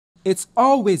It's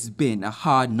always been a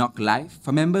hard-knock life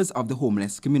for members of the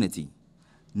homeless community.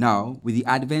 Now, with the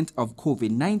advent of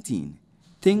COVID-19,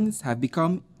 things have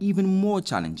become even more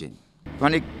challenging.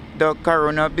 When the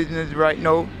corona business right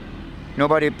now,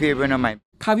 nobody pay no mind.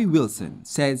 Kavi Wilson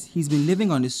says he's been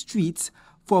living on the streets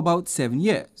for about 7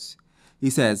 years.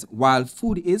 He says while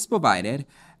food is provided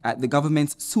at the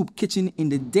government's soup kitchen in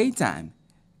the daytime,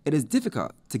 it is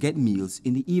difficult to get meals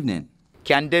in the evening.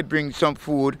 Can they bring some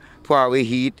food for our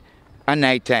heat at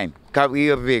night time? Because we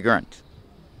are vagrants.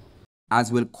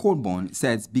 As Will Colborne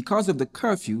says, because of the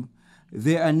curfew,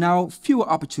 there are now fewer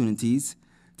opportunities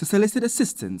to solicit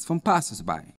assistance from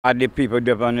passers-by. The people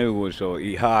live on the road, so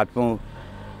it's hard for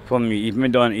me. If I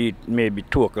don't eat maybe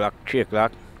 2 o'clock, 3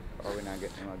 o'clock,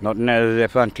 nothing else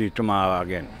left until tomorrow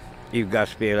again, if God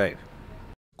spare life.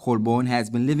 Colborne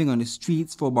has been living on the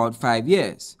streets for about 5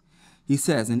 years. He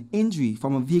says an injury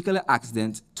from a vehicular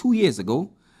accident 2 years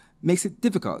ago makes it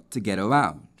difficult to get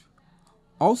around.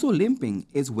 Also limping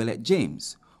is Willett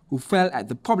James, who fell at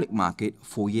the public market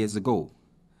 4 years ago.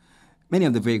 Many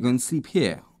of the vagrants sleep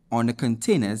here on the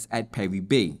containers at Perry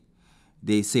Bay.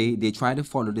 They say they try to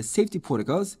follow the safety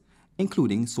protocols,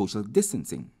 including social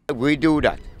distancing. We do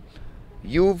that.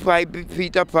 You 5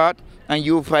 feet apart and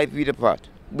you 5 feet apart.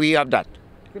 We have that.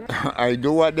 I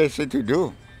do what they say to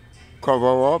do.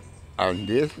 Cover up and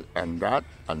this and that,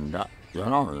 you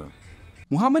know.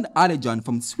 Muhammad Alijan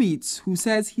from Sweets, who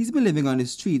says he's been living on the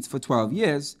streets for 12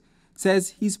 years,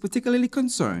 says he's particularly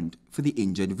concerned for the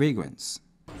injured vagrants.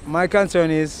 My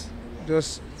concern is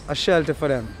just a shelter for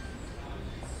them,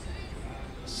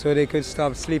 so they could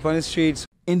stop sleep on the streets.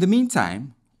 In the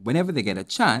meantime, whenever they get a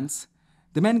chance,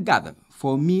 the men gather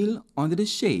for a meal under the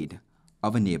shade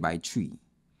of a nearby tree.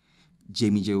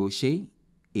 Jamie J. O'Shea,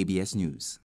 ABS News.